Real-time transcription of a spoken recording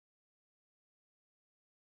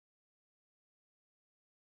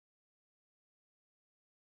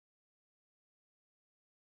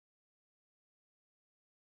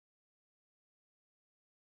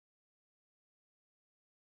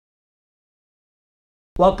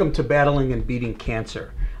Welcome to Battling and Beating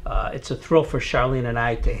Cancer. It's a thrill for Charlene and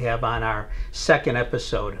I to have on our second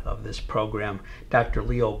episode of this program, Dr.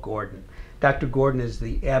 Leo Gordon. Dr. Gordon is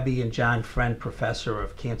the Abby and John Friend Professor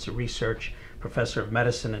of Cancer Research, Professor of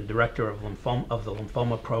Medicine, and Director of the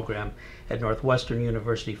Lymphoma Program at Northwestern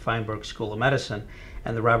University Feinberg School of Medicine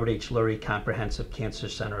and the Robert H. Lurie Comprehensive Cancer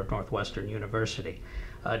Center of Northwestern University.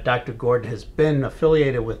 Dr. Gordon has been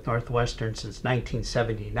affiliated with Northwestern since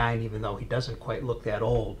 1979, even though he doesn't quite look that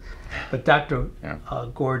old. But Dr.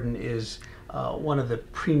 Gordon is one of the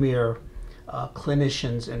premier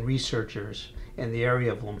clinicians and researchers in the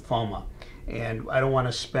area of lymphoma. And I don't want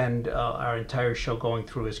to spend our entire show going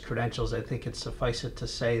through his credentials. I think it's suffice it to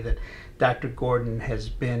say that Dr. Gordon has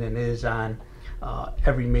been and is on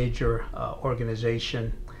every major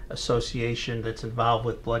organization, association that's involved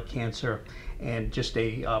with blood cancer, and just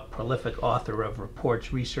a prolific author of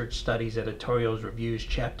reports, research studies, editorials, reviews,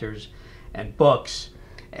 chapters, and books.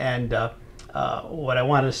 And what I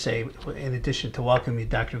want to say, in addition to welcoming you,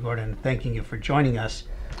 Dr. Gordon, and thanking you for joining us,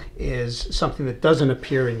 is something that doesn't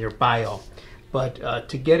appear in your bio. But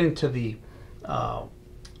to get into the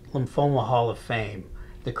Lymphoma Hall of Fame,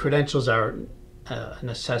 the credentials are a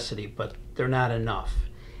necessity, but they're not enough.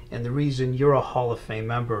 And the reason you're a Hall of Fame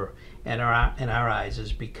member in our eyes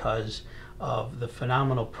is because of the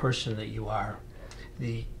phenomenal person that you are,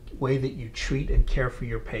 the way that you treat and care for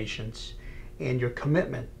your patients, and your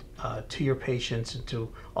commitment to your patients and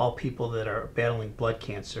to all people that are battling blood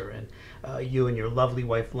cancer. And you and your lovely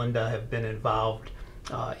wife Linda have been involved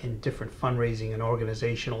in different fundraising and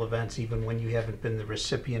organizational events, even when you haven't been the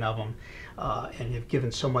recipient of them, and you've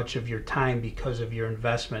given so much of your time because of your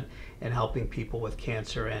investment in helping people with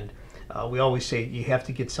cancer. And we always say you have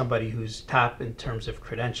to get somebody who's top in terms of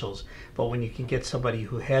credentials, but when you can get somebody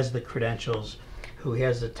who has the credentials, who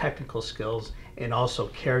has the technical skills, and also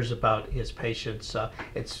cares about his patients,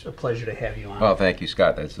 it's a pleasure to have you on. Well, thank you,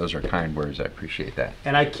 Scott. Those are kind words. I appreciate that.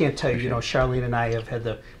 And I can't tell you, Charlene and I have had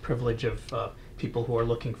the privilege of people who are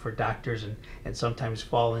looking for doctors and sometimes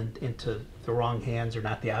fall into the wrong hands or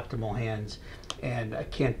not the optimal hands. And I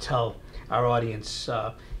can't tell our audience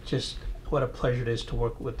just what a pleasure it is to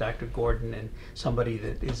work with Dr. Gordon, and somebody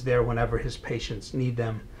that is there whenever his patients need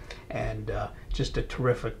them, and just a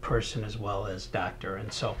terrific person as well as doctor.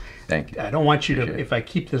 And so thank you. I don't want you to, if I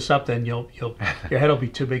keep this up, then your head will be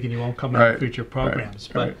too big and you won't come in future programs.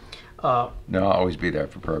 But no, I'll always be there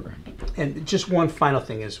for programs. And just one final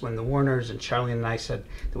thing is, when the Warners and Charlene and I said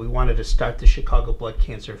that we wanted to start the Chicago Blood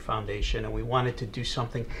Cancer Foundation, and we wanted to do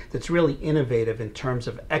something that's really innovative in terms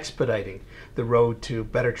of expediting the road to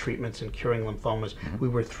better treatments and curing lymphomas, we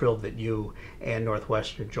were thrilled that you and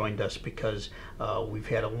Northwestern joined us, because we've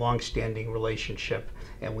had a long-standing relationship,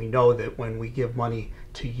 and we know that when we give money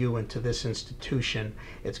to you and to this institution,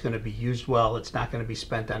 it's going to be used well. It's not going to be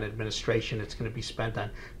spent on administration. It's going to be spent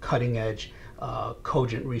on cutting-edge,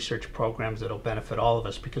 cogent research programs that'll benefit all of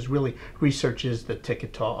us, because really research is the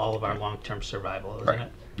ticket to all of our long-term survival, isn't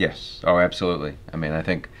it? Yes. Oh, absolutely. I mean, I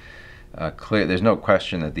think there's no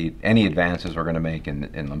question that any advances we're going to make in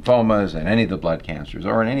lymphomas and any of the blood cancers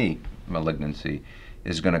or in any malignancy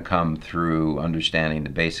is going to come through understanding the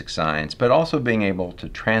basic science, but also being able to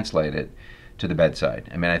translate it to the bedside.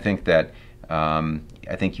 I mean, I think that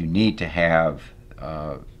I think you need to have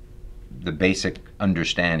the basic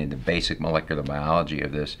understanding, the basic molecular biology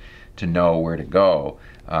of this to know where to go.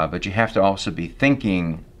 But you have to also be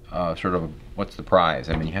thinking sort of what's the prize.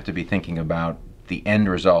 I mean, you have to be thinking about the end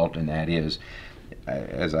result, and that is,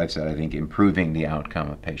 as I've said, I think improving the outcome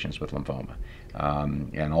of patients with lymphoma.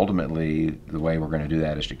 And ultimately, the way we're going to do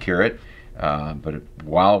that is to cure it. But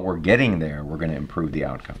while we're getting there, we're going to improve the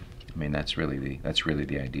outcome. I mean, that's really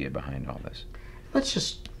the idea behind all this. Let's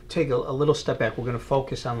just take a little step back. We're going to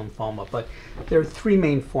focus on lymphoma, but there are three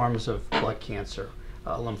main forms of blood cancer: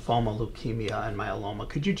 lymphoma, leukemia, and myeloma.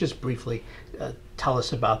 Could you just briefly tell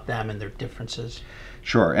us about them and their differences?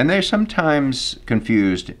 Sure, and they're sometimes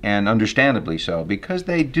confused, and understandably so, because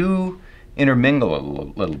they do intermingle a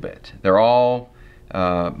little bit. They're all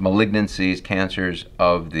malignancies, cancers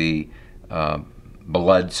of the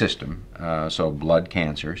blood system, so blood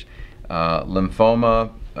cancers.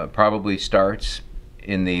 Lymphoma probably starts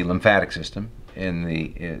in the lymphatic system,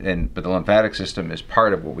 but the lymphatic system is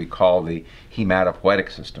part of what we call the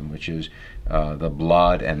hematopoietic system, which is the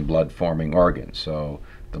blood and blood-forming organs. So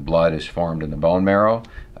the blood is formed in the bone marrow,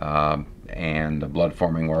 and the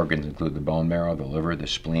blood-forming organs include the bone marrow, the liver, the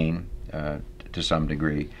spleen, to some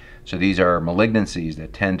degree. So these are malignancies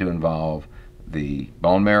that tend to involve the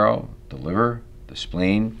bone marrow, the liver, the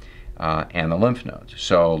spleen, and the lymph nodes.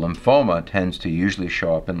 So lymphoma tends to usually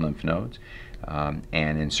show up in lymph nodes. And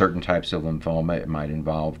in certain types of lymphoma, it might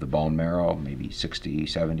involve the bone marrow, maybe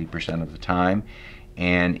 60–70% of the time.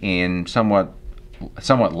 And in somewhat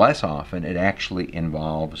less often, it actually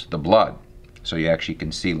involves the blood. So you actually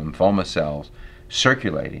can see lymphoma cells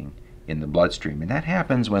circulating in the bloodstream. And that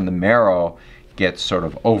happens when the marrow gets sort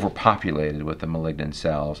of overpopulated with the malignant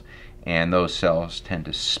cells, and those cells tend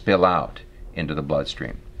to spill out into the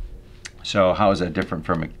bloodstream. So how is that different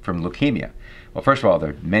from leukemia? Well, first of all,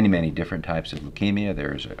 there are many, many different types of leukemia.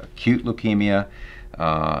 There's acute leukemia,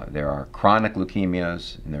 there are chronic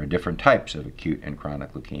leukemias, and there are different types of acute and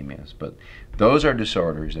chronic leukemias. But those are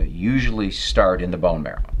disorders that usually start in the bone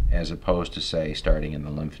marrow, as opposed to, say, starting in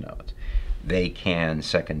the lymph nodes. They can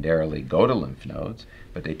secondarily go to lymph nodes,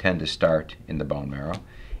 but they tend to start in the bone marrow.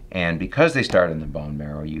 And because they start in the bone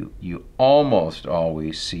marrow, you almost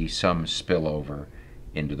always see some spillover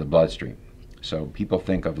into the bloodstream. So people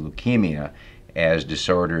think of leukemia as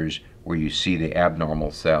disorders where you see the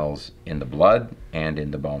abnormal cells in the blood and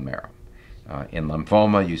in the bone marrow. In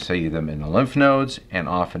lymphoma, you see them in the lymph nodes and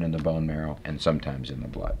often in the bone marrow and sometimes in the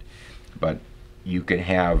blood. But you can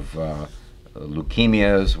have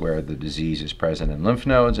leukemias where the disease is present in lymph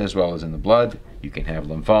nodes as well as in the blood. You can have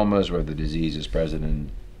lymphomas where the disease is present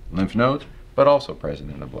in lymph nodes but also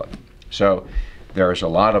present in the blood. So there's a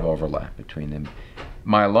lot of overlap between them.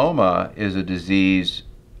 Myeloma is a disease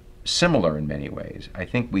similar in many ways. I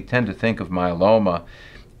think we tend to think of myeloma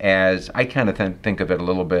as, I kind of think of it a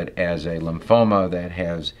little bit as a lymphoma that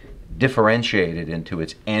has differentiated into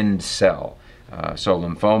its end cell. So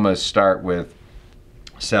lymphomas start with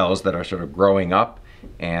cells that are sort of growing up,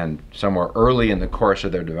 and somewhere early in the course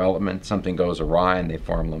of their development something goes awry and they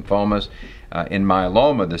form lymphomas. In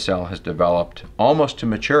myeloma, the cell has developed almost to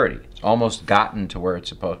maturity. It's almost gotten to where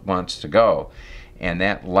it wants to go. And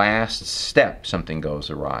that last step, something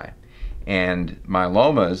goes awry. And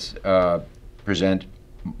myelomas present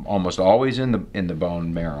almost always in the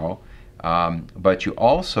bone marrow, but you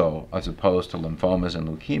also, as opposed to lymphomas and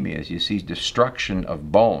leukemias, you see destruction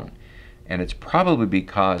of bone. And it's probably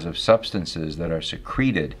because of substances that are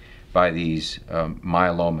secreted by these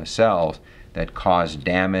myeloma cells that cause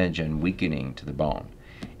damage and weakening to the bone.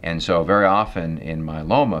 And so very often in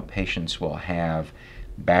myeloma, patients will have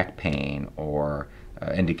back pain or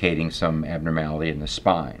indicating some abnormality in the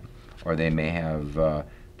spine, or they may have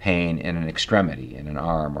pain in an extremity, in an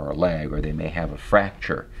arm or a leg, or they may have a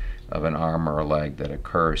fracture of an arm or a leg that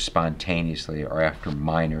occurs spontaneously or after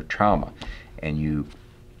minor trauma, and you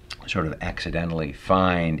sort of accidentally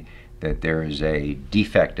find that there is a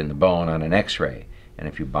defect in the bone on an x-ray, and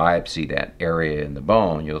if you biopsy that area in the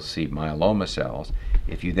bone, you'll see myeloma cells.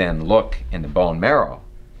 If you then look in the bone marrow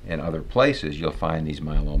in other places, you'll find these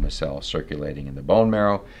myeloma cells circulating in the bone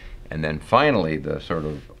marrow. And then finally, the sort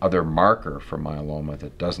of other marker for myeloma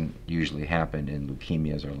that doesn't usually happen in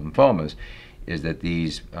leukemias or lymphomas is that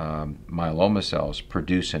these myeloma cells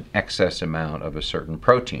produce an excess amount of a certain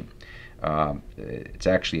protein. It's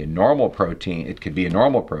actually a normal protein. It could be a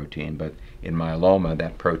normal protein, but in myeloma,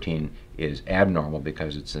 that protein is abnormal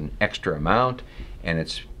because it's an extra amount, and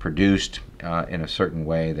it's produced in a certain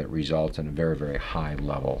way that results in a very, very high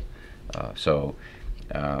level. I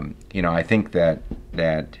think that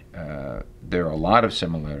there are a lot of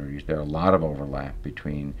similarities. There are a lot of overlap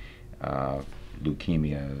between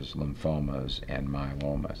leukemias, lymphomas, and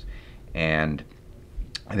myelomas. And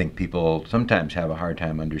I think people sometimes have a hard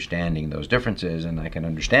time understanding those differences, and I can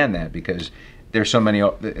understand that because there's so many,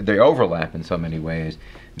 they overlap in so many ways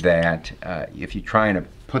that if you try and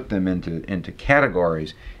put them into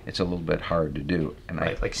categories, it's a little bit hard to do. And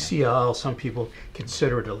right, like CLL, some people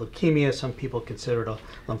consider it a leukemia, some people consider it a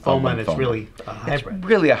lymphoma, and it's really a hybrid. It's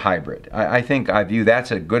really a hybrid. I think I view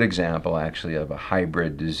that's a good example, actually, of a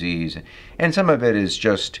hybrid disease. And some of it is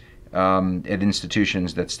just at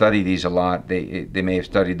institutions that study these a lot, they may have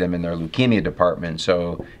studied them in their leukemia department,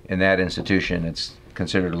 so in that institution it's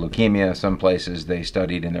considered a leukemia. Some places they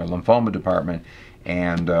studied in their lymphoma department,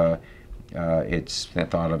 and it's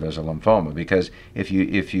thought of as a lymphoma, because if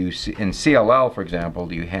you see, in CLL, for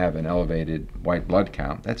example, you have an elevated white blood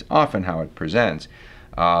count. That's often how it presents,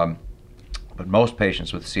 but most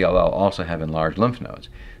patients with CLL also have enlarged lymph nodes.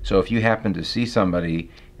 So if you happen to see somebody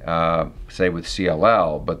say with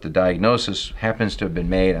CLL, but the diagnosis happens to have been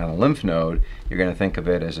made on a lymph node, you're going to think of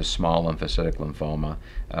it as a small lymphocytic lymphoma.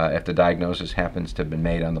 If the diagnosis happens to have been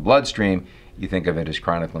made on the bloodstream, you think of it as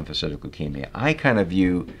chronic lymphocytic leukemia. I kind of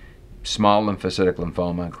view small lymphocytic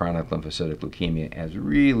lymphoma and chronic lymphocytic leukemia as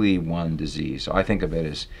really one disease. So I think of it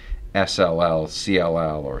as SLL,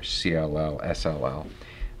 CLL, or CLL, SLL.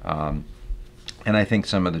 And I think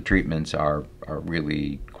some of the treatments are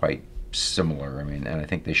really quite similar. I mean, and I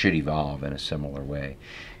think they should evolve in a similar way.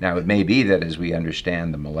 Now, it may be that as we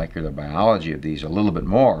understand the molecular biology of these a little bit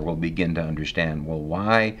more, we'll begin to understand, well,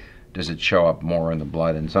 why does it show up more in the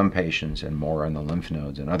blood in some patients and more in the lymph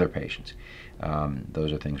nodes in other patients?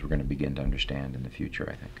 Those are things we're going to begin to understand in the future,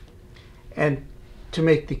 I think. And to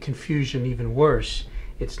make the confusion even worse,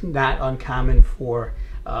 it's not uncommon for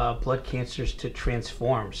blood cancers to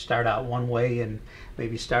transform, start out one way and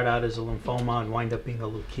maybe start out as a lymphoma and wind up being a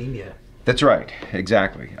leukemia. That's right,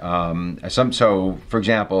 exactly. So, for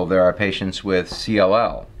example, there are patients with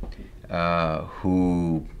CLL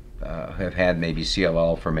who have had maybe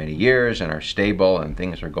CLL for many years and are stable and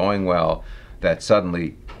things are going well, that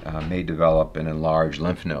suddenly may develop an enlarged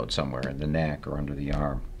lymph node somewhere in the neck or under the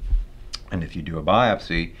arm. And if you do a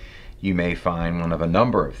biopsy, you may find one of a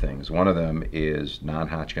number of things. One of them is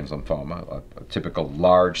non-Hodgkin's lymphoma, a typical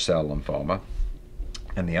large cell lymphoma,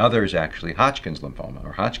 and the other is actually Hodgkin's lymphoma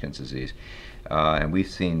or Hodgkin's disease. And we've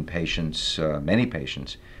seen patients, many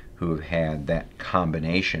patients, who have had that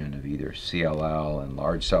combination of either CLL and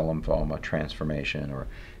large cell lymphoma transformation or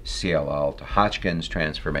CLL to Hodgkin's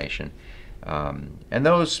transformation. And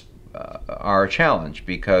those are a challenge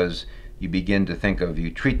because you begin to think of,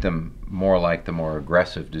 you treat them more like the more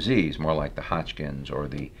aggressive disease, more like the Hodgkin's or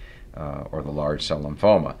the large cell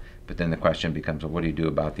lymphoma. But then the question becomes, well, what do you do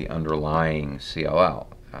about the underlying CLL?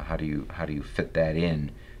 How do you fit that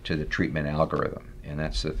in to the treatment algorithm? And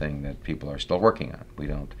that's the thing that people are still working on. We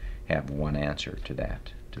don't have one answer to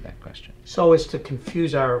that question. So as to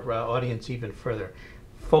confuse our audience even further,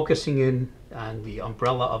 focusing in on the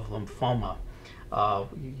umbrella of lymphoma,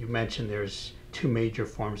 you mentioned there's two major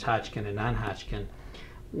forms, Hodgkin and non-Hodgkin.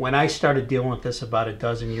 When I started dealing with this about a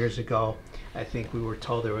dozen years ago, I think we were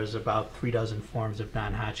told there was about 36 forms of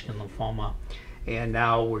non-Hodgkin lymphoma, and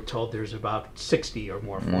now we're told there's about 60 or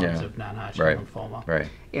more forms of non-Hodgkin lymphoma. Right.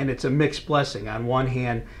 And it's a mixed blessing. On one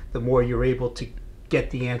hand, the more you're able to get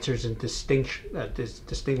the answers and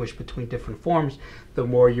distinguish between different forms, the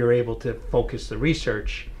more you're able to focus the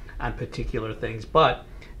research on particular things. But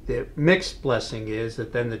the mixed blessing is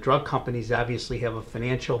that then the drug companies obviously have a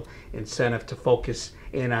financial incentive to focus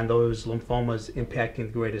in on those lymphomas impacting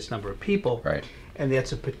the greatest number of people. Right. And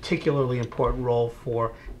that's a particularly important role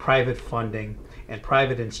for private funding and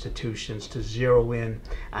private institutions to zero in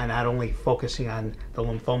on not only focusing on the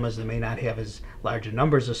lymphomas that may not have as large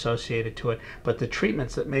numbers associated to it, but the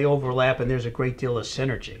treatments that may overlap, and there's a great deal of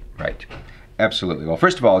synergy. Right. Absolutely. Well,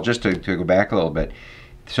 first of all, just to go back a little bit,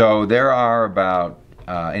 so there are about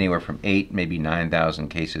anywhere from 8, maybe 9,000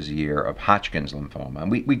 cases a year of Hodgkin's lymphoma.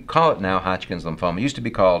 And we call it now Hodgkin's lymphoma. It used to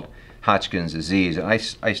be called Hodgkin's disease, and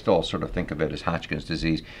I still sort of think of it as Hodgkin's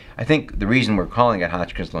disease. I think the reason we're calling it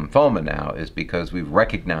Hodgkin's lymphoma now is because we've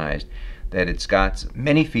recognized that it's got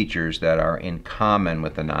many features that are in common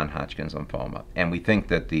with the non-Hodgkin's lymphoma. And we think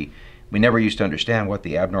that we never used to understand what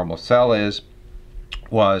the abnormal cell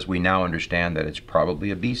was. We now understand that it's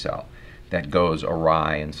probably a B cell that goes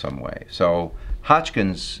awry in some way. So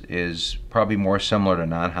Hodgkin's is probably more similar to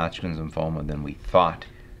non-Hodgkin's lymphoma than we thought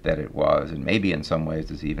that it was, and maybe in some ways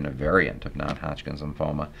it's even a variant of non-Hodgkin's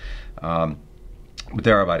lymphoma. But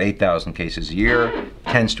there are about 8,000 cases a year.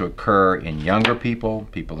 Tends to occur in younger people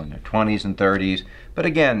in their 20s and 30s, but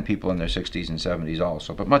again, people in their 60s and 70s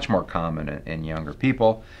also, but much more common in younger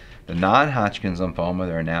people. The non-Hodgkin's lymphoma,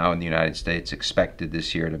 there are now in the United States expected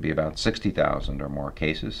this year to be about 60,000 or more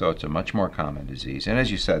cases, so it's a much more common disease. And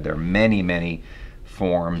as you said, there are many, many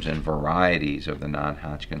forms and varieties of the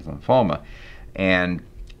non-Hodgkin's lymphoma. And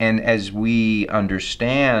as we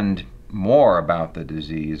understand more about the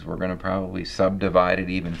disease, we're going to probably subdivide it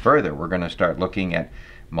even further. We're going to start looking at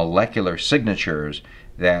molecular signatures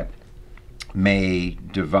that may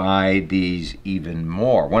divide these even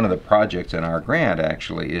more. One of the projects in our grant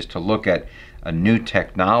actually is to look at a new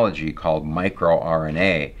technology called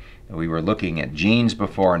microRNA. We were looking at genes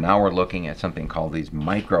before, now we're looking at something called these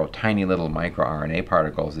tiny little microRNA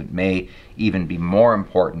particles that may even be more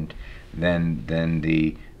important than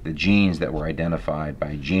the genes that were identified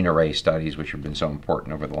by gene array studies, which have been so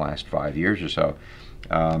important over the last 5 years or so.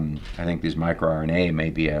 I think these microRNA may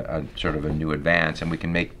be a sort of a new advance, and we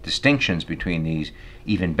can make distinctions between these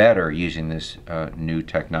even better using this new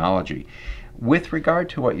technology. With regard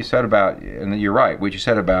to what you said about, and you're right, what you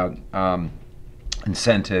said about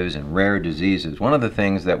incentives and rare diseases, one of the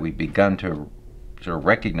things that we've begun to sort of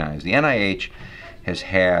recognize, the NIH has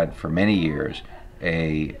had for many years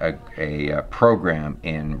a program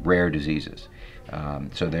in rare diseases.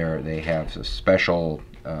 So they have a special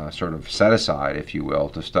sort of set aside, if you will,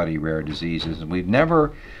 to study rare diseases. And we've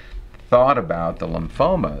never thought about the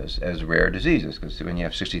lymphomas as rare diseases, because when you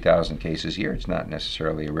have 60,000 cases a year, it's not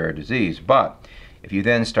necessarily a rare disease. But if you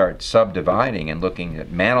then start subdividing and looking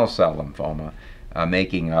at mantle cell lymphoma,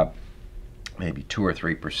 making up maybe 2 or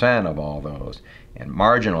 3% of all those, and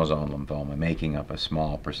marginal zone lymphoma making up a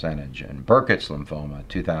small percentage, and Burkitt's lymphoma,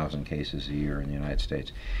 2,000 cases a year in the United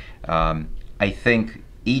States, I think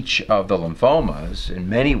each of the lymphomas in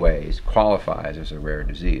many ways qualifies as a rare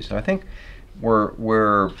disease. So I think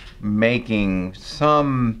we're making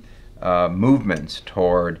some movements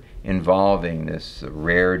toward involving this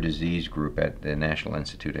rare disease group at the National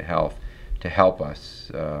Institute of Health to help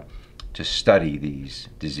us to study these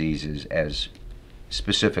diseases as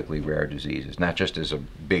specifically rare diseases, not just as a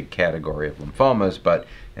big category of lymphomas, but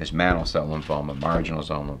as mantle cell lymphoma, marginal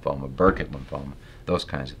zone lymphoma, Burkitt lymphoma, those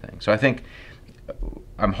kinds of things. So I think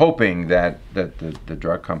I'm hoping that the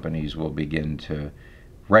drug companies will begin to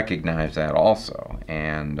recognize that also.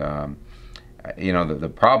 And you know, the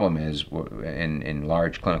problem is in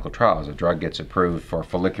large clinical trials, a drug gets approved for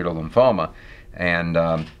follicular lymphoma, and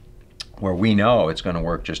where we know it's going to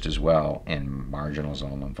work just as well in marginal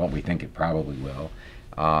zone lymphoma, we think it probably will.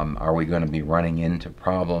 Are we going to be running into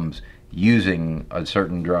problems using a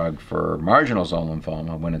certain drug for marginal zone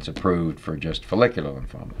lymphoma when it's approved for just follicular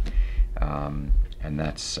lymphoma? And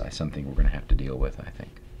that's something we're going to have to deal with, I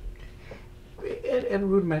think. At a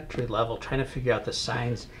rudimentary level, trying to figure out the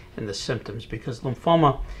signs and the symptoms, because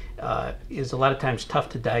lymphoma is a lot of times tough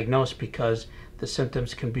to diagnose because the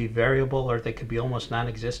symptoms can be variable or they could be almost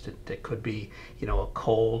non-existent. It could be, you know, a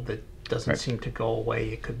cold that doesn't seem to go away.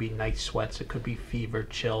 It could be night sweats. It could be fever,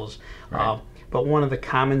 chills. But one of the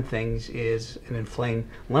common things is an inflamed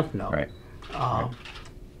lymph node.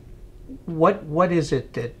 What is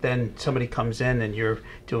it that then somebody comes in and you're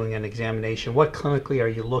doing an examination? What clinically are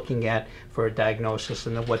you looking at for a diagnosis,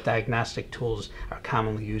 and then what diagnostic tools are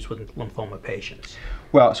commonly used with lymphoma patients?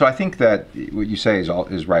 Well, so I think that what you say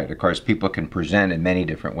is right. Of course, people can present in many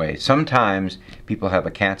different ways. Sometimes people have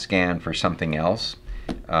a CAT scan for something else,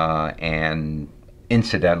 and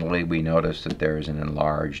incidentally, we notice that there is an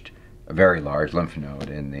enlarged, a very large lymph node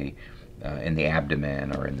in the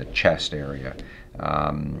abdomen or in the chest area.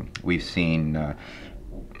 We've seen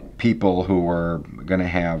people who were going to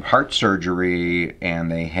have heart surgery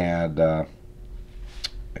and they had a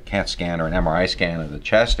CAT scan or an MRI scan of the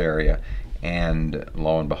chest area, and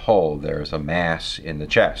lo and behold, there's a mass in the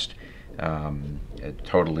chest,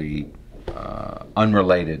 totally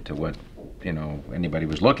unrelated to what anybody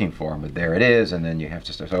was looking for, but there it is, and then you have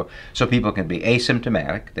to start. So people can be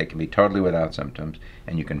asymptomatic; they can be totally without symptoms,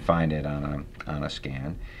 and you can find it on a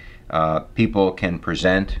scan. People can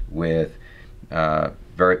present with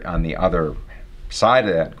on the other side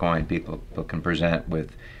of that coin, people can present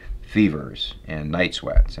with fevers and night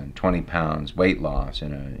sweats and 20 pounds weight loss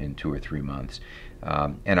in 2 or 3 months,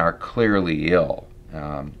 and are clearly ill,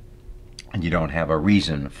 and you don't have a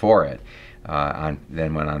reason for it.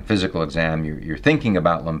 Then when on physical exam you're thinking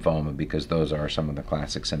about lymphoma, because those are some of the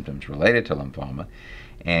classic symptoms related to lymphoma,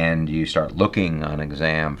 and you start looking on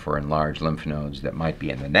exam for enlarged lymph nodes that might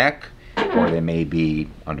be in the neck, or they may be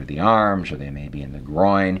under the arms, or they may be in the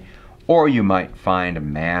groin, or you might find a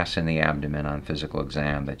mass in the abdomen on physical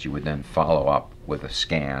exam that you would then follow up with a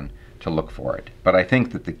scan to look for it. But I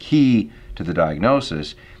think that the key to the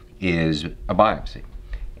diagnosis is a biopsy.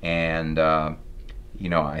 And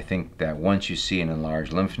I think that once you see an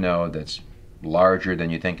enlarged lymph node that's larger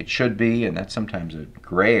than you think it should be, and that's sometimes a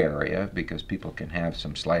gray area because people can have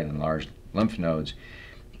some slight enlarged lymph nodes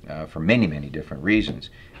for many, many different reasons.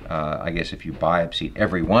 I guess if you biopsied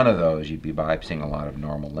every one of those, you'd be biopsying a lot of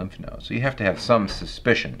normal lymph nodes. So you have to have some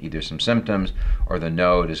suspicion, either some symptoms or the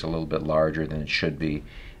node is a little bit larger than it should be,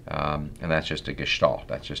 and that's just a gestalt,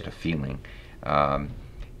 that's just a feeling.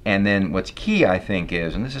 And then what's key, I think,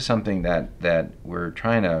 is, and this is something that we're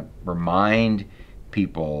trying to remind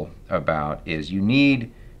people about, is you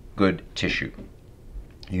need good tissue.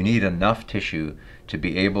 You need enough tissue to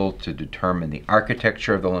be able to determine the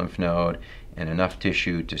architecture of the lymph node, and enough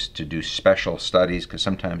tissue to do special studies, because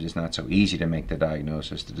sometimes it's not so easy to make the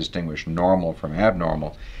diagnosis to distinguish normal from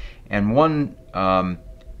abnormal. And one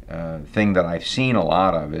thing that I've seen a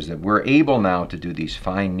lot of is that we're able now to do these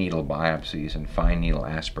fine needle biopsies and fine needle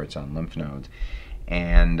aspirates on lymph nodes,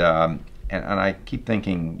 and I keep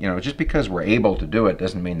thinking, just because we're able to do it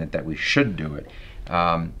doesn't mean that we should do it.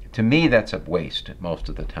 To me, that's a waste most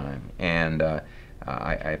of the time, and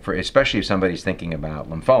especially if somebody's thinking about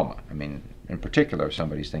lymphoma. I mean, in particular, if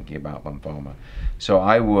somebody's thinking about lymphoma. So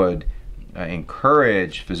I would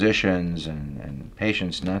encourage physicians and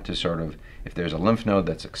patients not to sort of, if there's a lymph node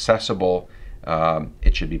that's accessible,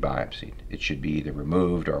 it should be biopsied. It should be either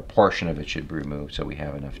removed or a portion of it should be removed so we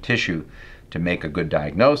have enough tissue to make a good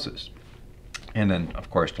diagnosis. And then, of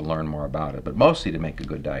course, to learn more about it, but mostly to make a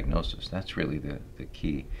good diagnosis. That's really the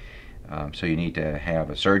key. So you need to have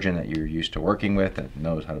a surgeon that you're used to working with that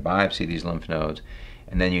knows how to biopsy these lymph nodes,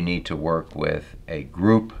 and then you need to work with a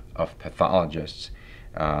group of pathologists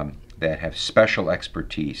that have special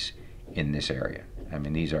expertise in this area. I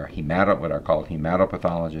mean, these are what are called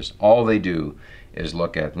hematopathologists. All they do is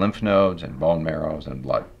look at lymph nodes and bone marrows and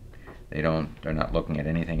blood. They're not looking at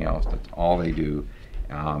anything else. That's all they do.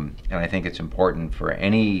 And I think it's important for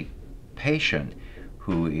any patient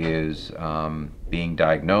who is being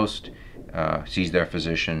diagnosed, sees their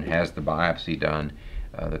physician, has the biopsy done.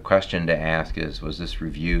 The question to ask is, was this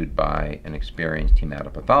reviewed by an experienced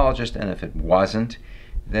hematopathologist? And if it wasn't,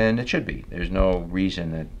 then it should be. There's no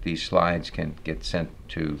reason that these slides can get sent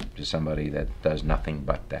to somebody that does nothing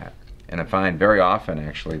but that. And I find very often,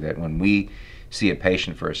 actually, that when we see a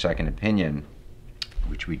patient for a second opinion,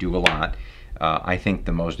 which we do a lot, I think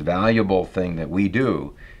the most valuable thing that we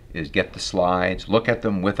do is get the slides, look at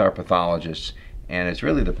them with our pathologists, and it's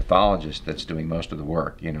really the pathologist that's doing most of the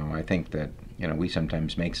work. I think that we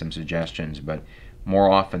sometimes make some suggestions, but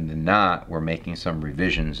more often than not, we're making some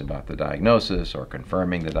revisions about the diagnosis or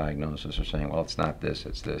confirming the diagnosis or saying, well, it's not this,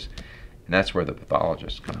 it's this. And that's where the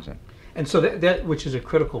pathologist comes in. And so that which is a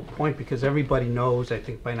critical point, because everybody knows, I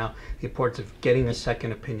think by now, the importance of getting a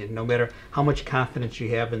second opinion, no matter how much confidence you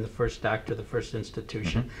have in the first doctor, the first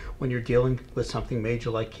institution. When you're dealing with something major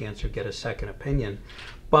like cancer, get a second opinion.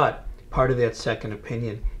 But part of that second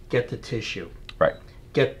opinion, get the tissue. Right.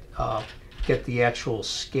 Get the actual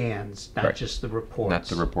scans, not just the reports. Not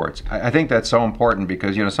the reports. I think that's so important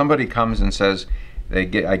because, somebody comes and says, I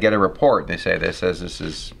get a report, they say, this says this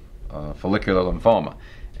is follicular lymphoma.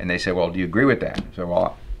 And they say, well, do you agree with that? So,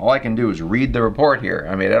 well, all I can do is read the report here.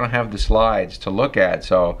 I mean, I don't have the slides to look at,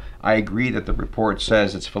 so I agree that the report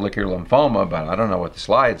says it's follicular lymphoma, but I don't know what the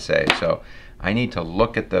slides say. So I need to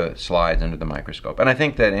look at the slides under the microscope. And I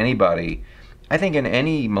think that in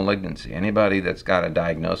any malignancy, anybody that's got a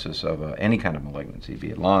diagnosis of any kind of malignancy, be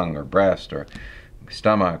it lung or breast or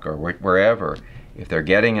stomach or wherever, if they're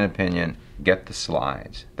getting an opinion, get the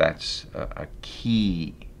slides. That's a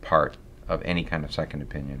key part of any kind of second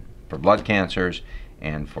opinion for blood cancers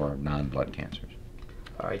and for non-blood cancers.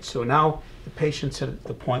 All right, so now the patient's at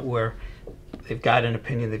the point where they've got an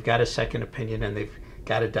opinion, they've got a second opinion, and they've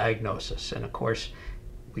got a diagnosis. And of course,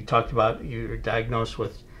 we talked about you're diagnosed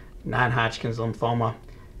with non-Hodgkin's lymphoma.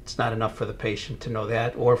 It's not enough for the patient to know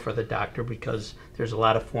that, or for the doctor, because there's a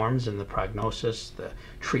lot of forms, and the prognosis, the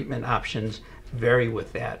treatment options vary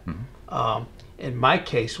with that. In my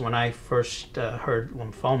case, when I first heard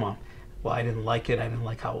lymphoma, well, I didn't like it. I didn't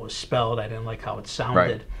like how it was spelled. I didn't like how it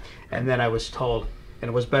sounded. Right. And then I was told, and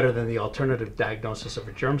it was better than the alternative diagnosis of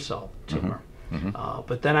a germ cell tumor.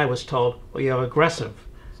 But then I was told, well, you have aggressive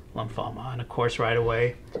lymphoma. And of course, right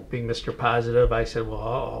away, being Mr. Positive, I said,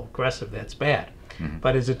 well, aggressive, that's bad.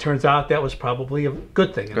 But as it turns out, that was probably a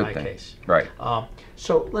good thing in my case. Right.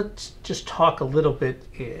 So let's just talk a little bit,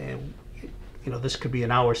 this could be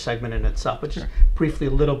an hour segment in itself, but just briefly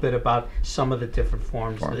a little bit about some of the different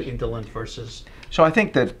forms. The indolent versus... So I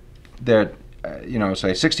think that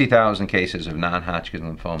say 60,000 cases of non-Hodgkin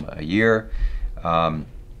lymphoma a year, and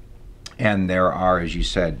there are, as you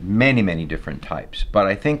said, many, many different types. But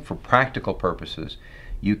I think for practical purposes,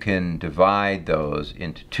 you can divide those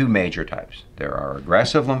into two major types. There are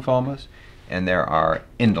aggressive lymphomas, and there are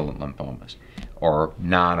indolent lymphomas, or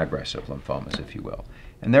non-aggressive lymphomas, if you will.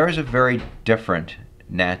 And there is a very different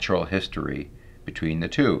natural history between the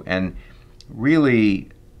two. And really,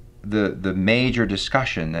 the major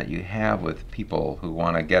discussion that you have with people who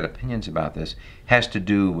want to get opinions about this has to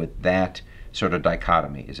do with that sort of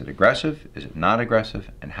dichotomy. Is it aggressive? Is it not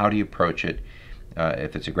aggressive? And how do you approach it?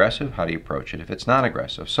 If it's aggressive, how do you approach it if it's not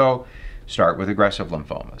aggressive? So start with aggressive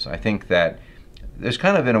lymphomas. I think that there's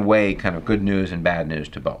kind of, in a way, kind of good news and bad news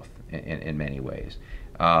to both in many ways.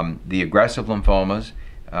 The aggressive lymphomas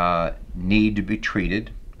need to be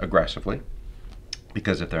treated aggressively,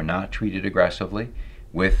 because if they're not treated aggressively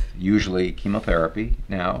with usually chemotherapy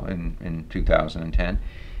now in 2010,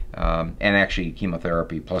 and actually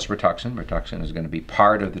chemotherapy plus Rituxan. Rituxan is going to be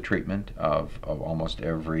part of the treatment of almost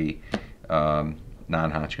every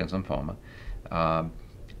non-Hodgkin's lymphoma.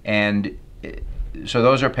 So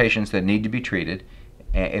those are patients that need to be treated.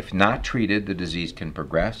 If not treated, the disease can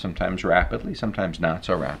progress, sometimes rapidly, sometimes not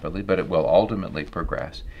so rapidly, but it will ultimately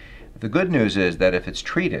progress. The good news is that if it's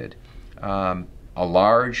treated, a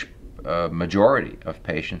large majority of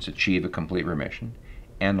patients achieve a complete remission,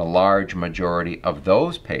 and the large majority of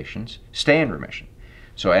those patients stay in remission.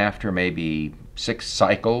 So after maybe 6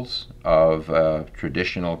 cycles of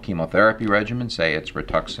traditional chemotherapy regimen, say it's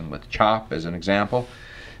Rituxan with CHOP as an example,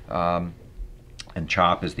 and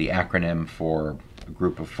CHOP is the acronym for a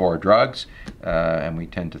group of 4 drugs, and we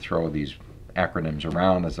tend to throw these acronyms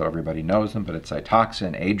around as though everybody knows them, but it's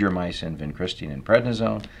Cytoxan, Adriamycin, vincristine, and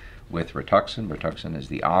prednisone with Rituxan. Rituxan is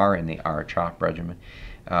the R in the R-CHOP regimen.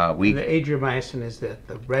 The Adriamycin is the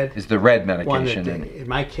red. Is the red medication. One that in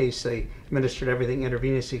my case, they administered everything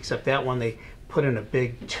intravenously except that one they put in a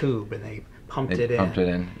big tube and they pumped it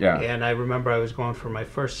in. Yeah. And I remember I was going for my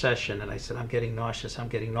first session and I said, I'm getting nauseous. And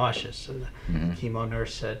the chemo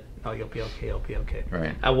nurse said, no, you'll be okay, you'll be okay.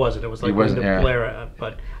 Right. I wasn't. It was like Linda Blair.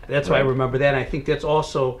 But that's why I remember that. And I think that's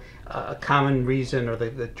also a common reason, or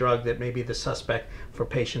the drug that may be the suspect for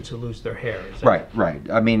patients who lose their hair. Right.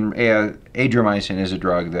 I mean, Adriamycin is a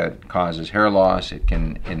drug that causes hair loss. It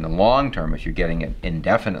can, in the long term, if you're getting it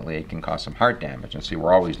indefinitely, it can cause some heart damage. And so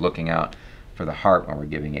we're always looking out for the heart when we're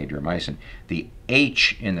giving Adriamycin. The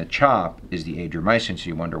H in the CHOP is the Adriamycin, so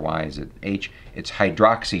you wonder why is it H? It's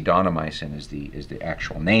hydroxydonomycin is the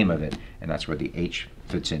actual name of it, and that's where the H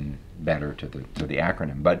fits in better to the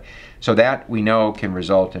acronym. But so that we know can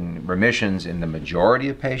result in remissions in the majority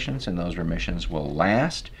of patients, and those remissions will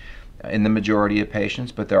last in the majority of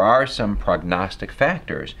patients. But there are some prognostic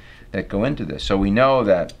factors that go into this. So we know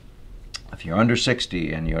that if you're under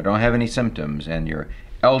 60 and you don't have any symptoms and your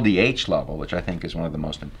LDH level, which I think is one of the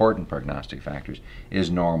most important prognostic factors,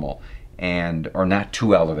 is normal and or not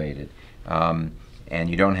too elevated, and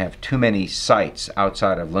you don't have too many sites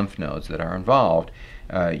outside of lymph nodes that are involved,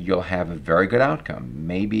 you'll have a very good outcome,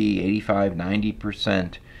 maybe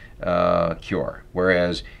 85–90% cure.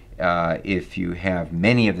 Whereas if you have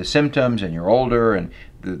many of the symptoms and you're older and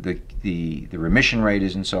the remission rate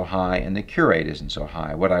isn't so high and the cure rate isn't so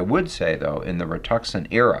high. What I would say, though, in the Rituxan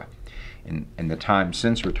era, in the time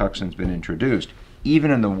since Rituxan's been introduced,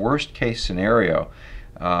 even in the worst case scenario,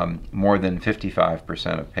 more than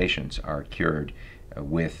 55% of patients are cured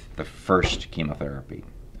with the first chemotherapy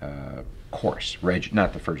course,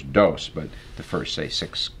 not the first dose, but the first, say,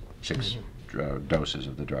 six doses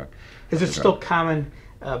of the drug. Is it still common?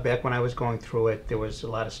 Back when I was going through it, there was a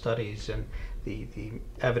lot of studies, and the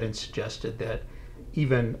evidence suggested that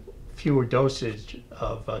even fewer dosage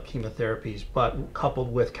of chemotherapies, but coupled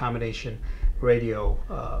with combination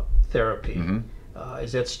radiotherapy.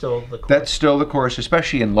 Is that still the course? That's still the course,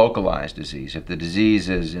 especially in localized disease. If the disease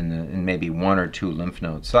is in maybe 1 or 2 lymph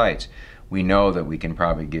node sites, we know that we can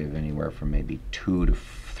probably give anywhere from maybe 2 to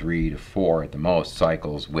 3 to 4 at the most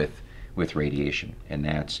cycles with radiation, and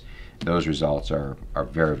those results are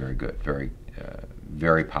very, very good, very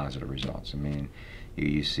positive results. I mean,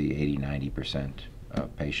 you see 80–90%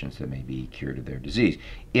 of patients that may be cured of their disease.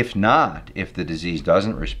 If not, if the disease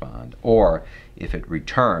doesn't respond, or if it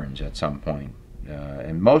returns at some point,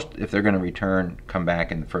 and most, if they're going to come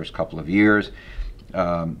back in the first couple of years,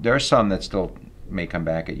 there are some that still may come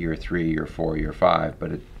back at year 3, year 4, year 5,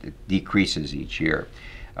 but it decreases each year.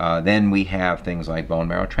 Then we have things like bone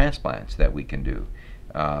marrow transplants that we can do,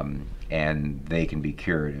 and they can be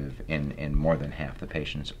curative in more than half the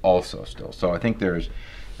patients also still. So I think there's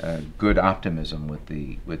good optimism with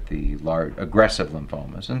the large aggressive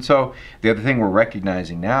lymphomas. And so the other thing we're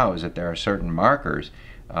recognizing now is that there are certain markers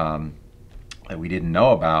that we didn't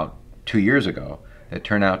know about 2 years ago that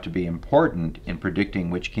turn out to be important in predicting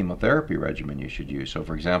which chemotherapy regimen you should use. So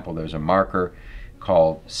for example, there's a marker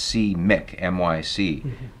called c-MYC, M-Y-C,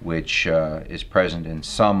 which is present in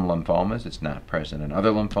some lymphomas. It's not present in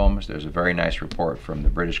other lymphomas. There's a very nice report from the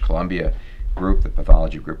British Columbia group, the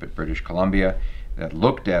pathology group at British Columbia, that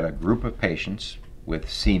looked at a group of patients with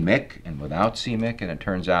c-MYC and without c-MYC, and it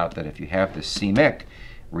turns out that if you have the c-MYC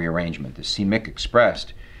rearrangement, the c-MYC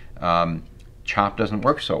expressed, CHOP doesn't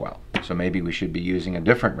work so well. So maybe we should be using a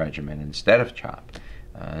different regimen instead of CHOP.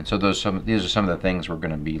 And so these are some of the things we're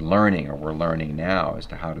going to be learning, or we're learning now, as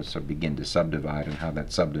to how to begin to subdivide and how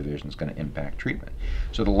that subdivision is going to impact treatment.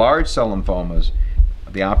 So the large cell lymphomas,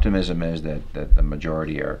 the optimism is that the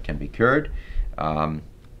majority can be cured,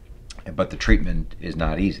 but the treatment is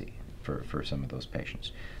not easy for some of those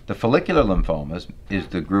patients. The follicular lymphomas is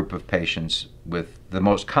the group of patients with the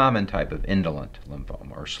most common type of indolent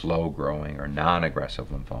lymphoma, or slow-growing or non-aggressive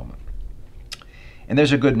lymphoma. And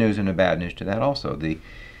there's a good news and a bad news to that also. The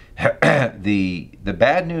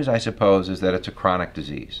bad news, I suppose, is that it's a chronic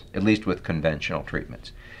disease, at least with conventional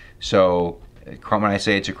treatments. So when I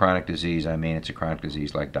say it's a chronic disease, I mean it's a chronic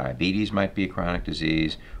disease like diabetes might be a chronic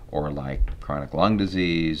disease, or like chronic lung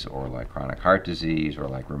disease, or like chronic heart disease, or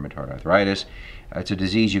like rheumatoid arthritis. It's a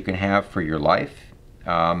disease you can have for your life,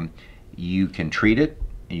 You can treat it,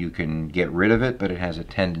 you can get rid of it, but it has a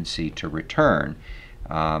tendency to return.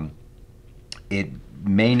 It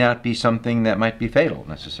may not be something that might be fatal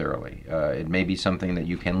necessarily. It may be something that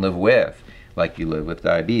you can live with, like you live with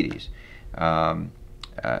diabetes.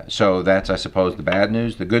 So that's, I suppose, the bad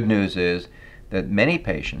news. The good news is that many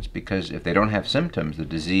patients, because if they don't have symptoms, the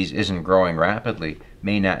disease isn't growing rapidly,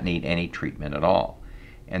 may not need any treatment at all.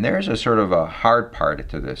 And there's a sort of a hard part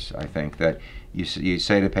to this, I think, that you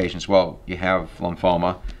say to patients, well, you have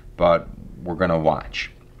lymphoma, but we're going to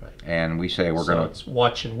watch. Right. And we say we're going to... it's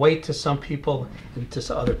watch and wait to some people, and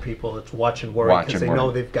to other people it's watch and worry, because they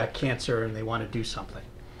know they've got cancer and they want to do something.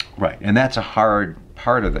 Right, and that's a hard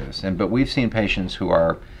part of this. But we've seen patients who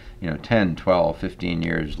are 10, 12, 15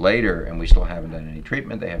 years later, and we still haven't done any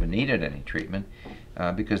treatment. They haven't needed any treatment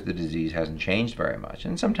because the disease hasn't changed very much.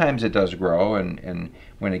 And sometimes it does grow, and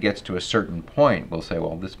when it gets to a certain point, we'll say,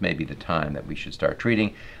 well, this may be the time that we should start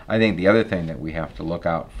treating. I think the other thing that we have to look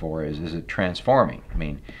out for is it transforming? I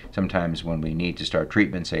mean, sometimes when we need to start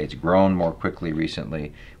treatment, say it's grown more quickly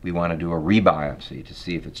recently, we want to do a rebiopsy to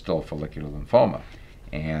see if it's still follicular lymphoma.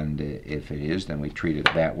 And if it is, then we treat it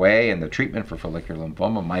that way. And the treatment for follicular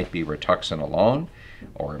lymphoma might be Rituxan alone,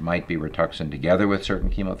 or it might be Rituxan together with certain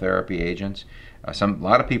chemotherapy agents. A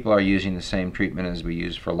lot of people are using the same treatment as we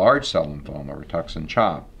use for large cell lymphoma, Rituxan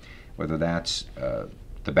CHOP. Whether that's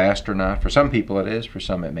the best or not, for some people it is, for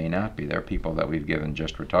some it may not be. There are people that we've given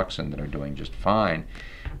just Rituxan that are doing just fine.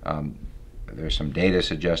 There's some data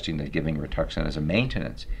suggesting that giving Rituxan as a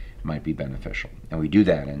maintenance might be beneficial, and we do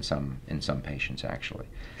that in some patients actually.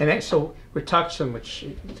 And so Rituxan, which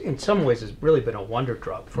in some ways has really been a wonder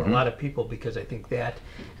drug for a lot of people, because I think that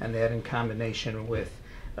in combination with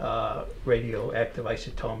radioactive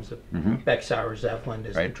isotopes of Bexar or Zevalin,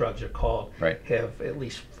 as the drugs are called, have, at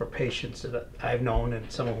least for patients that I've known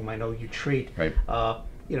and some of whom I know you treat,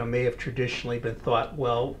 may have traditionally been thought,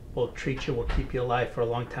 well, we'll treat you, we'll keep you alive for a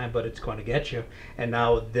long time, but it's going to get you. And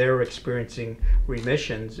now they're experiencing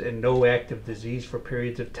remissions and no active disease for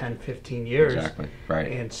periods of 10, 15 years. Exactly, right.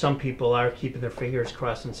 And some people are keeping their fingers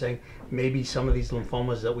crossed and saying, maybe some of these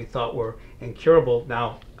lymphomas that we thought were incurable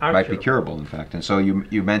now are might be curable, in fact. And so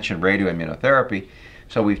you mentioned radioimmunotherapy.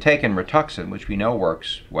 So we've taken Rituxan, which we know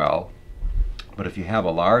works well, but if you have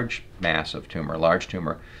a large mass of tumor, large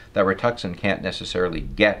tumor, that Rituxan can't necessarily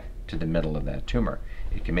get to the middle of that tumor.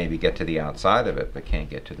 It can maybe get to the outside of it, but can't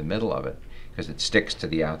get to the middle of it because it sticks to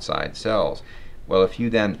the outside cells. Well, if you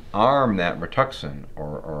then arm that Rituxan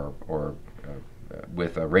or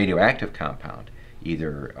with a radioactive compound,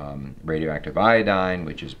 either radioactive iodine,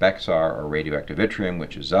 which is Bexar, or radioactive yttrium,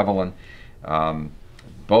 which is Zevalin,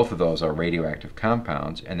 both of those are radioactive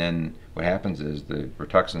compounds, and then what happens is the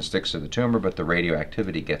Rituxan sticks to the tumor, but the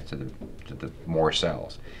radioactivity gets to the more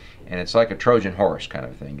cells. And it's like a Trojan horse kind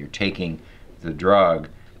of thing. You're taking the drug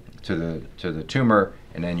to the tumor,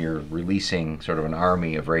 and then you're releasing sort of an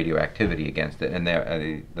army of radioactivity against it. And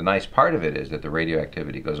the nice part of it is that the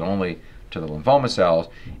radioactivity goes only to the lymphoma cells,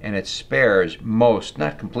 and it spares most,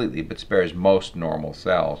 not completely, but spares most normal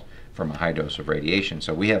cells from a high dose of radiation.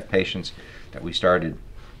 So we have patients that we started,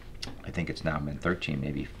 I think it's now been 13,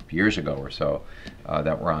 maybe years ago or so,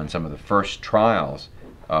 that were on some of the first trials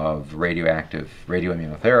of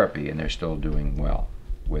radioimmunotherapy, and they're still doing well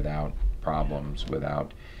without problems,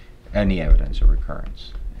 without any evidence of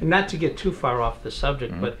recurrence. And not to get too far off the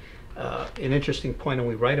subject, but an interesting point, and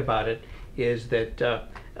we write about it, is that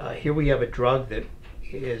here we have a drug that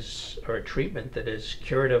is, or a treatment that is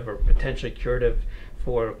curative or potentially curative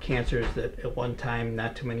for cancers that at one time,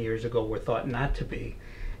 not too many years ago, were thought not to be.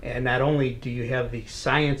 And not only do you have the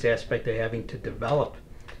science aspect of having to develop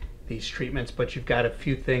these treatments, but you've got a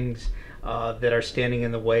few things that are standing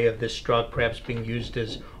in the way of this drug perhaps being used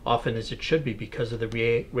as often as it should be because of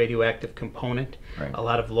the radioactive component. Right. A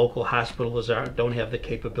lot of local hospitals don't have the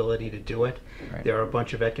capability to do it. Right. There are a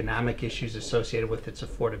bunch of economic issues associated with its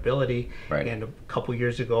affordability. Right. And a couple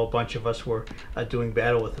years ago, a bunch of us were doing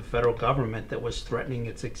battle with the federal government that was threatening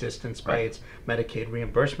its existence by its Medicaid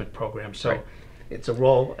reimbursement program. So it's a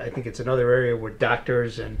role, I think it's another area where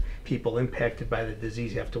doctors and people impacted by the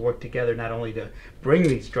disease have to work together, not only to bring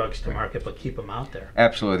these drugs to market, but keep them out there.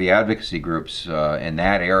 Absolutely. The advocacy groups in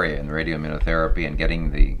that area, in the radioimmunotherapy, and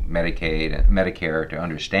getting the Medicaid and Medicare to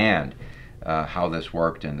understand how this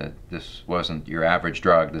worked, and that this wasn't your average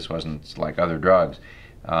drug, this wasn't like other drugs,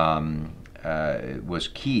 was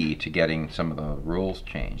key to getting some of the rules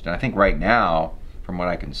changed. And I think right now, from what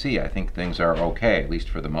I can see, I think things are okay, at least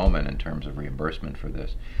for the moment, in terms of reimbursement for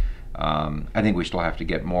this. I think we still have to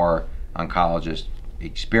get more oncologists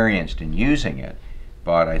experienced in using it,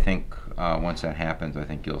 but I think once that happens, I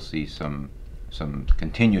think you'll see some some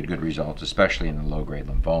continued good results, especially in the low-grade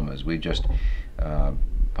lymphomas. We just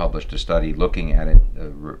published a study looking at it,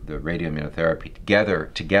 the radioimmunotherapy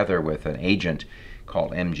together with an agent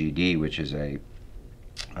called MGD, which is a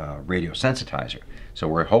radiosensitizer. So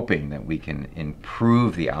we're hoping that we can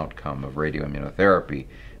improve the outcome of radioimmunotherapy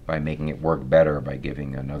by making it work better by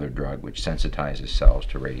giving another drug which sensitizes cells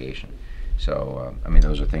to radiation. So, I mean,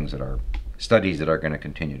 those are things that are studies that are going to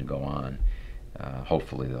continue to go on.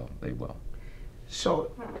 Hopefully they will.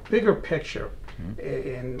 So, bigger picture,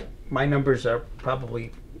 and my numbers are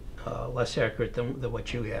probably less accurate than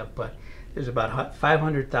what you have, but there's about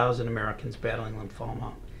 500,000 Americans battling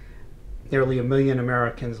lymphoma. Nearly 1 million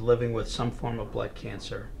Americans living with some form of blood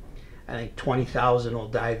cancer. I think 20,000 will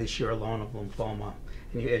die this year alone of lymphoma.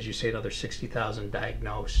 And as you say, another 60,000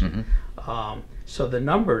 diagnosed. So the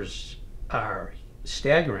numbers are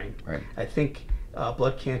staggering. Right. I think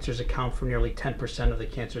blood cancers account for nearly 10% of the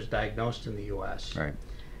cancers diagnosed in the U.S. Right.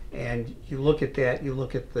 And you look at that, you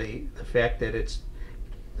look at the fact that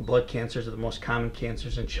the blood cancers are the most common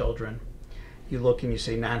cancers in children. You look and you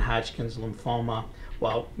say non-Hodgkin's lymphoma,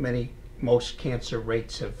 while most cancer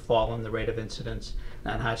rates have fallen, the rate of incidence,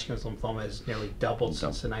 non-Hodgkin's lymphoma has nearly doubled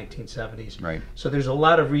since the 1970s. Right. So there's a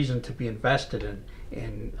lot of reason to be invested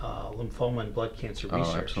in lymphoma and blood cancer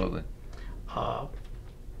research. Oh, absolutely.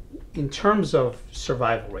 In terms of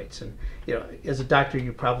survival rates, and as a doctor,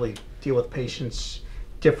 you probably deal with patients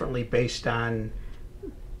differently based on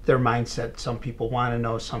their mindset. Some people want to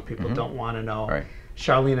know, some people don't want to know. Right.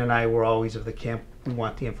 Charlene and I were always of the camp, we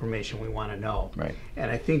want the information, we want to know. Right. And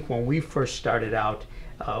I think when we first started out,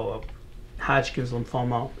 Hodgkin's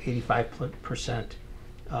lymphoma, 85%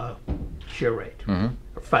 cure rate, or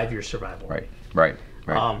 5-year survival rate. Right.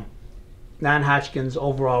 Non-Hodgkin's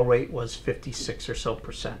overall rate was 56 or so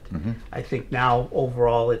percent. I think now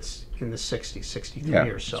overall it's in the 60, 63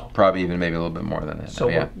 or so. It's probably even maybe a little bit more than that. So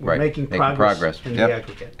now. we're making progress in the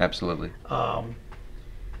aggregate. Absolutely.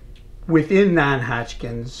 Within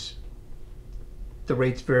non-Hodgkin's, the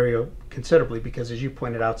rates vary considerably because, as you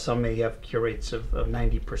pointed out, some may have cure rates of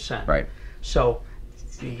 90%. Right. So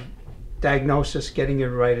the diagnosis, getting it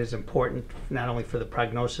right, is important not only for the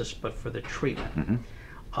prognosis but for the treatment.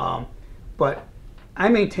 But I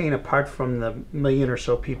maintain, apart from the 1 million or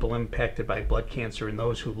so people impacted by blood cancer and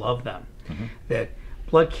those who love them, that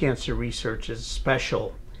blood cancer research is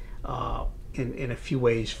special in a few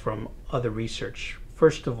ways from other research.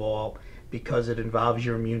 First of all, because it involves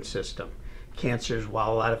your immune system. Cancers,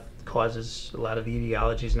 while a lot of causes, a lot of the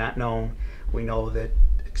etiology is not known, we know that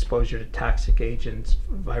exposure to toxic agents,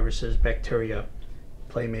 viruses, bacteria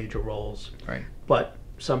play major roles. Right. But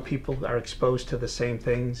some people are exposed to the same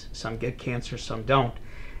things. Some get cancer, some don't.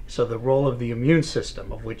 So the role of the immune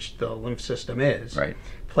system, of which the lymph system is,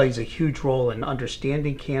 plays a huge role in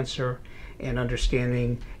understanding cancer and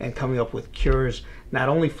understanding and coming up with cures, not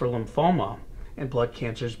only for lymphoma and blood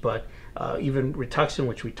cancers, but even Rituxan,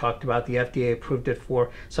 which we talked about. The FDA approved it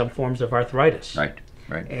for some forms of arthritis.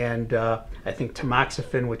 Right. And I think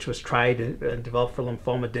tamoxifen, which was tried and developed for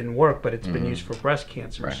lymphoma, didn't work, but it's been used for breast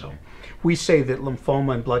cancer. Right. So we say that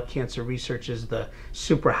lymphoma and blood cancer research is the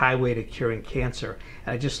super highway to curing cancer.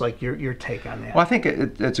 And I just like your take on that. Well, I think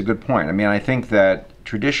it's a good point. I mean, I think that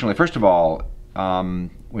traditionally, first of all,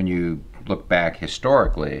 when you look back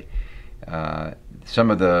historically,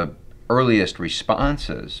 some of the earliest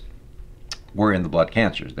responses were in the blood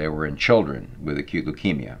cancers. They were in children with acute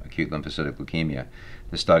leukemia, acute lymphocytic leukemia.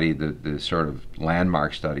 The study, the sort of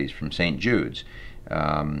landmark studies from St. Jude's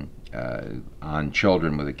on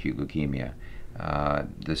children with acute leukemia.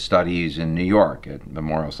 The studies in New York at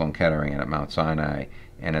Memorial Sloan Kettering and at Mount Sinai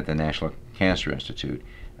and at the National Cancer Institute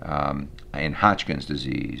in Hodgkin's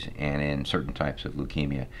disease and in certain types of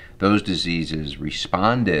leukemia. Those diseases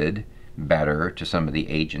responded better to some of the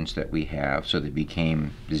agents that we have, so they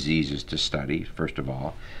became diseases to study, first of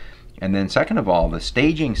all. And then second of all, the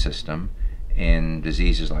staging system in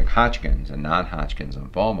diseases like Hodgkin's and non-Hodgkin's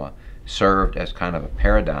lymphoma served as kind of a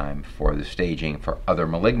paradigm for the staging for other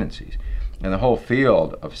malignancies. And the whole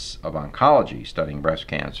field of oncology, studying breast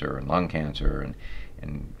cancer and lung cancer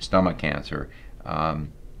and stomach cancer,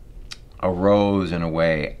 arose in a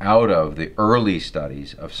way out of the early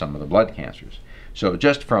studies of some of the blood cancers. So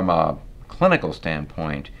just from a clinical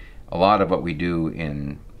standpoint, a lot of what we do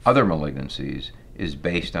in other malignancies is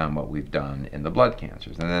based on what we've done in the blood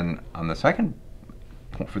cancers. And then on the second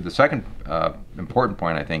important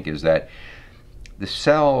point, I think, is that the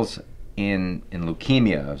cells in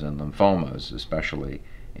leukemias and lymphomas especially,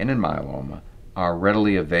 and in myeloma, are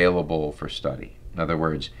readily available for study. In other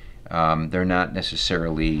words, they're not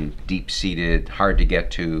necessarily deep-seated, hard to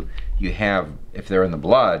get to. you have, if they're in the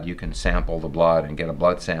blood, you can sample the blood and get a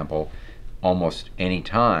blood sample almost any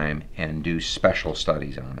time and do special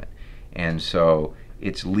studies on it. And so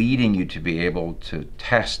it's leading you to be able to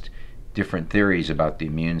test different theories about the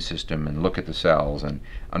immune system and look at the cells and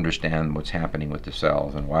understand what's happening with the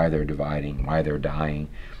cells and why they're dividing, why they're dying,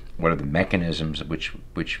 what are the mechanisms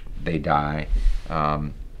which they die.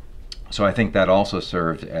 So I think that also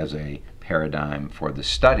serves as a paradigm for the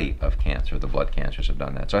study of cancer. The blood cancers have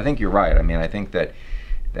done that. So I think you're right. I mean, I think that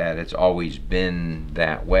it's always been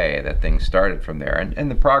that way, that things started from there.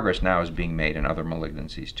 And the progress now is being made in other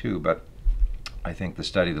malignancies too, but I think the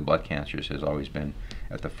study of the blood cancers has always been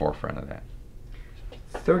at the forefront of that.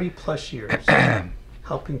 30 plus years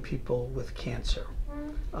helping people with cancer.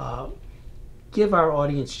 Give our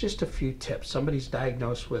audience just a few tips. Somebody's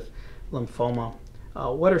diagnosed with lymphoma.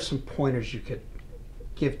 What are some pointers you could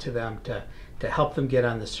give to them to help them get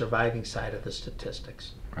on the surviving side of the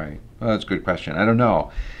statistics? Right. Well, that's a good question. I don't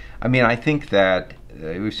know. I mean, I think that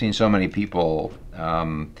we've seen so many people,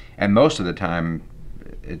 and most of the time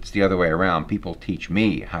it's the other way around. People teach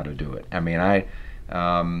me how to do it. I mean, I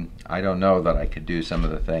don't know that I could do some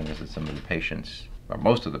of the things that some of the patients, or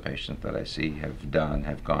most of the patients that I see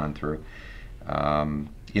have gone through.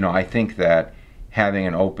 I think that having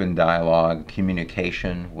an open dialogue,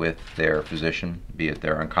 communication with their physician, be it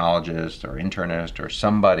their oncologist or internist or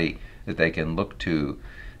somebody that they can look to,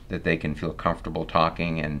 that they can feel comfortable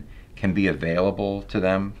talking and can be available to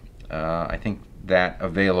them. I think that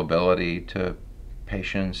availability to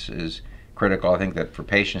patients is critical. I think that for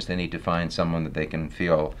patients, they need to find someone that they can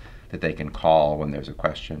feel that they can call when there's a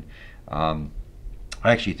question.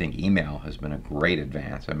 I actually think email has been a great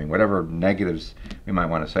advance. I mean, whatever negatives we might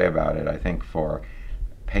want to say about it, I think for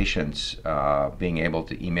patients, being able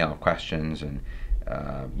to email questions and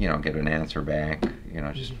get an answer back,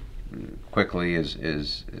 just quickly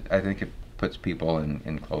is I think it puts people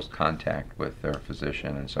in close contact with their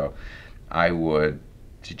physician. And so I would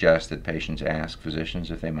suggest that patients ask physicians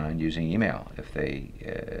if they mind using email if they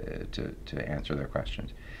to answer their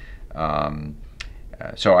questions.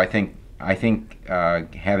 So I think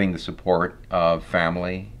having the support of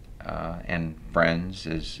family and friends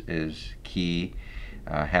is key.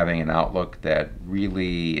 Having an outlook that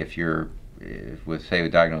really, if you're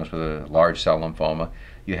diagnosed with a large cell lymphoma,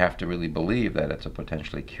 you have to really believe that it's a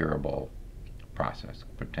potentially curable process,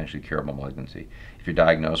 potentially curable malignancy. If you're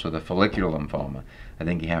diagnosed with a follicular lymphoma, I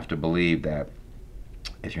think you have to believe that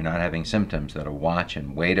if you're not having symptoms, that a watch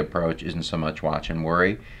and wait approach isn't so much watch and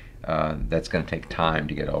worry. That's going to take time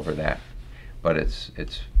to get over that, but it's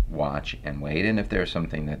watch and wait. And if there's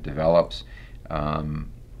something that develops,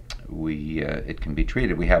 it can be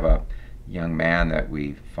treated. We have a young man that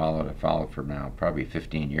we followed for now probably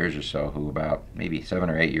 15 years or so, who about maybe 7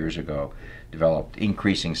 or 8 years ago developed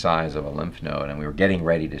increasing size of a lymph node, and we were getting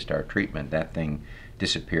ready to start treatment. That thing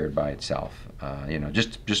disappeared by itself,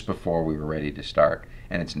 just before we were ready to start,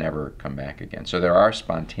 and it's never come back again. So there are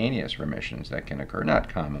spontaneous remissions that can occur, not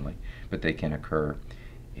commonly, but they can occur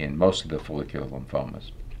in most of the follicular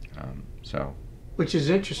lymphomas. Which is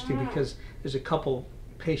interesting, because there's a couple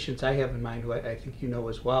patients I have in mind who I think you know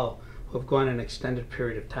as well, who have gone an extended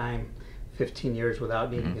period of time, 15 years,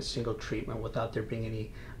 without needing a single treatment, without there being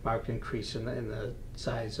any marked increase in the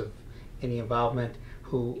size of any involvement,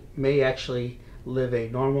 who may actually live a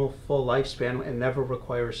normal, full lifespan and never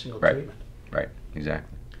require a single treatment. Right,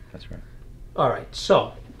 exactly. That's right. All right,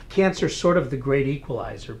 so cancer is sort of the great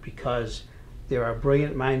equalizer, because there are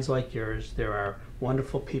brilliant minds like yours, there are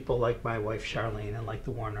wonderful people like my wife Charlene and like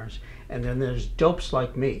the Warners, and then there's dopes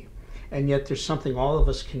like me. And yet there's something all of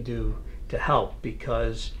us can do to help,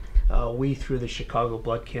 because we, through the Chicago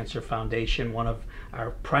Blood Cancer Foundation, one of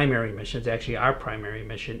our primary missions, actually our primary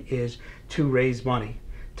mission, is to raise money,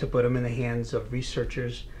 to put them in the hands of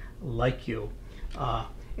researchers like you.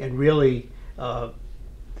 And really, the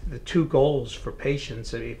two goals for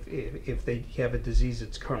patients, if they have a disease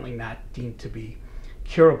that's currently not deemed to be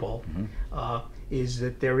curable, is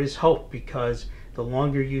that there is hope, because the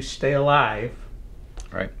longer you stay alive,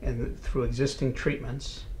 right, and through existing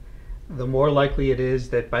treatments, the more likely it is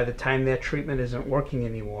that by the time that treatment isn't working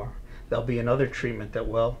anymore, there'll be another treatment that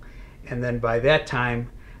will. And then by that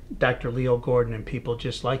time, Dr. Leo Gordon and people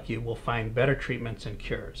just like you will find better treatments and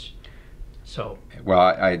cures. So,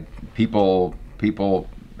 well, people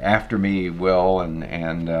after me will,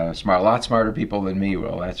 and a lot smarter people than me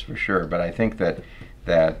will, that's for sure. But I think that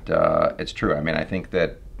it's true. I mean, I think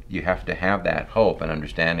that you have to have that hope and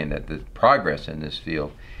understanding that the progress in this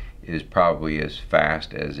field is probably as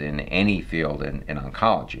fast as in any field in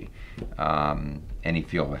oncology, any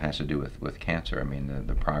field that has to do with cancer. I mean,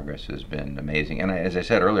 the progress has been amazing. And as I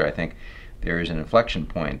said earlier, I think there is an inflection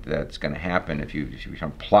point that's going to happen if you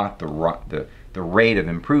kind of plot the rate of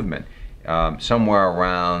improvement. Somewhere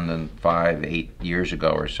around 5-8 years ago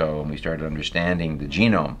or so, when we started understanding the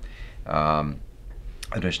genome,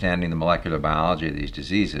 understanding the molecular biology of these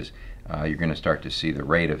diseases, you're going to start to see the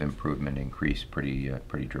rate of improvement increase pretty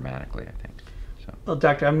dramatically, I think. So. Well,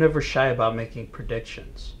 Doctor, I'm never shy about making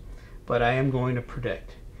predictions, but I am going to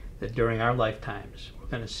predict that during our lifetimes, we're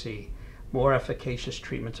going to see more efficacious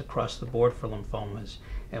treatments across the board for lymphomas,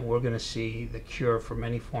 and we're going to see the cure for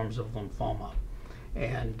many forms of lymphoma.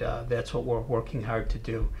 And that's what we're working hard to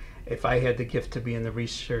do. If I had the gift to be in the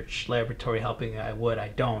research laboratory helping, I would. I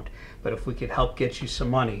don't. But if we could help get you some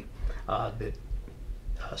money that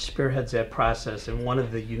spearheads that process. And one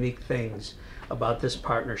of the unique things about this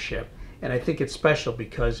partnership, and I think it's special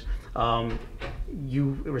because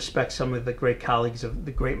you respect some of the great colleagues of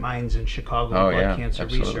the great minds in Chicago in blood cancer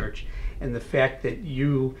research, and the fact that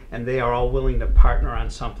you and they are all willing to partner on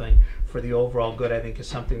something for the overall good, I think, is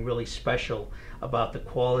something really special about the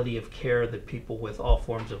quality of care that people with all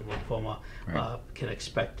forms of lymphoma can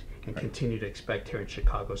expect and continue to expect here in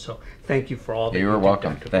Chicago. So thank you for all that you do. You're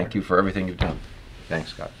welcome. Thank you for everything you've done.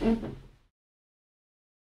 Thanks, Scott.